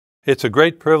It's a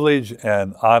great privilege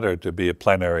and honor to be a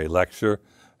plenary lecturer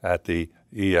at the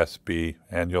ESB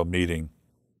annual meeting.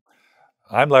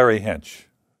 I'm Larry Hench.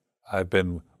 I've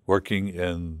been working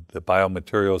in the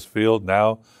biomaterials field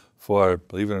now for,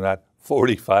 believe it or not,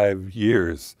 45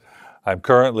 years. I'm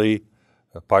currently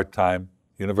a part-time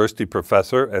university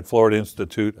professor at Florida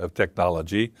Institute of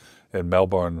Technology in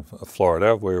Melbourne,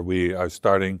 Florida, where we are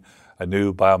starting a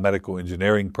new biomedical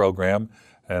engineering program,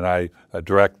 and I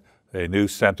direct a new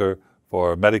center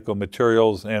for medical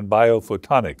materials and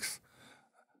biophotonics.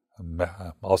 I'm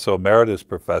also emeritus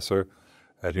professor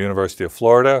at the University of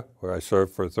Florida, where I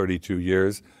served for 32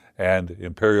 years, and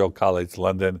Imperial College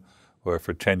London, where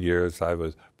for 10 years I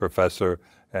was professor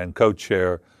and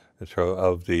co-chair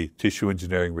of the Tissue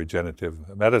Engineering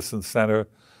Regenerative Medicine Center,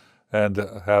 and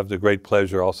have the great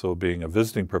pleasure also of being a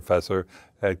visiting professor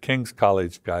at King's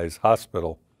College Guy's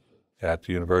Hospital at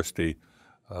the University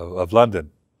of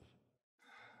London.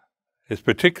 It's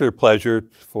particular pleasure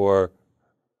for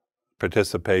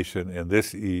participation in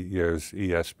this year's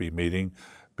ESB meeting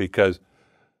because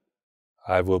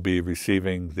I will be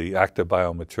receiving the Acta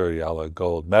Biomaterialis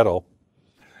Gold Medal,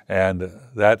 and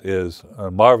that is a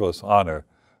marvelous honor.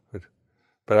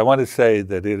 But I want to say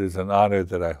that it is an honor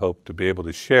that I hope to be able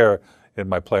to share in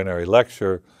my plenary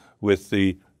lecture with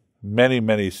the many,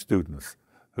 many students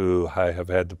who I have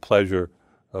had the pleasure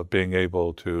of being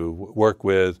able to work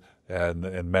with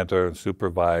and mentor and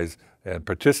supervise and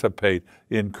participate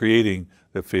in creating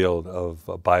the field of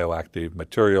bioactive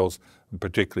materials, and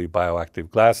particularly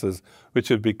bioactive glasses, which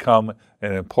have become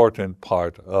an important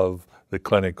part of the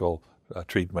clinical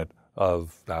treatment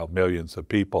of now millions of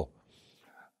people.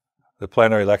 The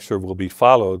plenary lecture will be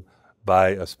followed by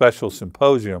a special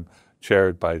symposium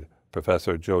chaired by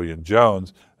Professor Julian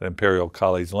Jones at Imperial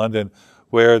College London,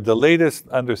 where the latest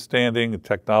understanding,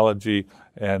 technology,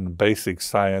 and basic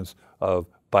science of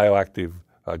bioactive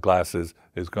glasses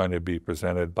is going to be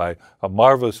presented by a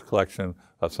marvelous collection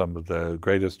of some of the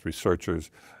greatest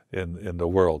researchers in the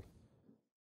world.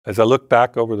 As I look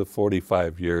back over the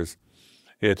 45 years,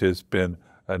 it has been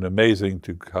an amazing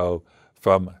to go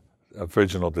from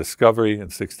original discovery in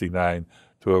 '69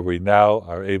 to where we now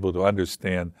are able to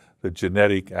understand the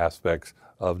genetic aspects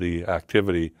of the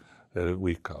activity that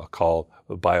we call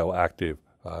bioactive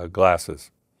glasses.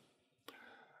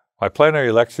 My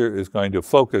plenary lecture is going to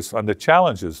focus on the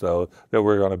challenges, though, that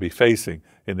we're going to be facing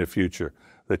in the future.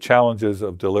 The challenges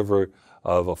of delivery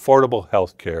of affordable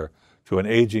health care to an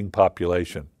aging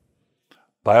population.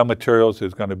 Biomaterials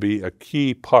is going to be a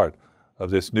key part of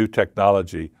this new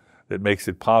technology that makes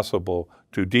it possible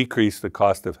to decrease the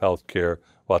cost of health care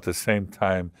while at the same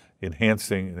time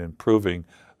enhancing and improving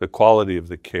the quality of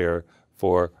the care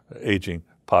for aging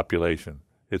population.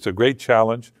 It's a great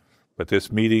challenge, but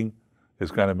this meeting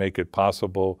is going to make it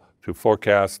possible to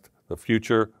forecast the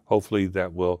future, hopefully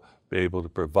that will be able to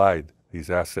provide these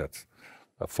assets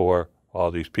for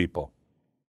all these people.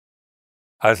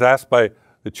 I was asked by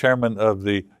the chairman of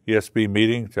the ESB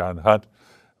meeting, John Hunt,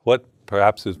 what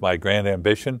perhaps is my grand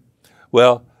ambition.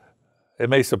 Well, it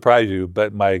may surprise you,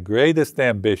 but my greatest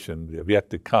ambition of yet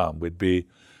to come would be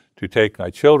to take my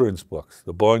children's books,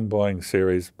 the Boing Boing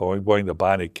series, Boing Boing the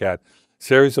Bionic Cat,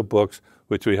 series of books,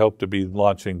 which we hope to be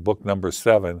launching book number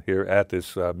 7 here at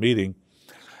this meeting,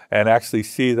 and actually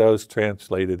see those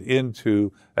translated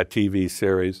into a TV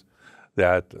series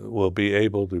that will be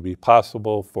able to be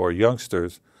possible for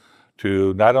youngsters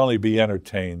to not only be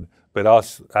entertained, but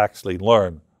also actually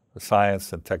learn the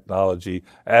science and technology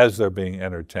as they're being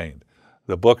entertained.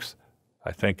 The books,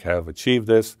 I think, have achieved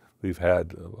this. We've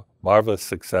had marvelous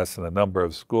success in a number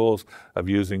of schools of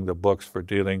using the books for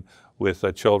dealing with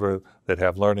children that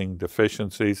have learning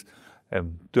deficiencies,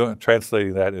 and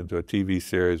translating that into a TV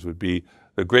series would be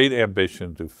the great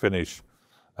ambition to finish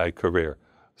my career.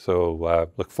 So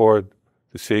look forward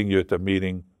to seeing you at the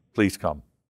meeting. Please come.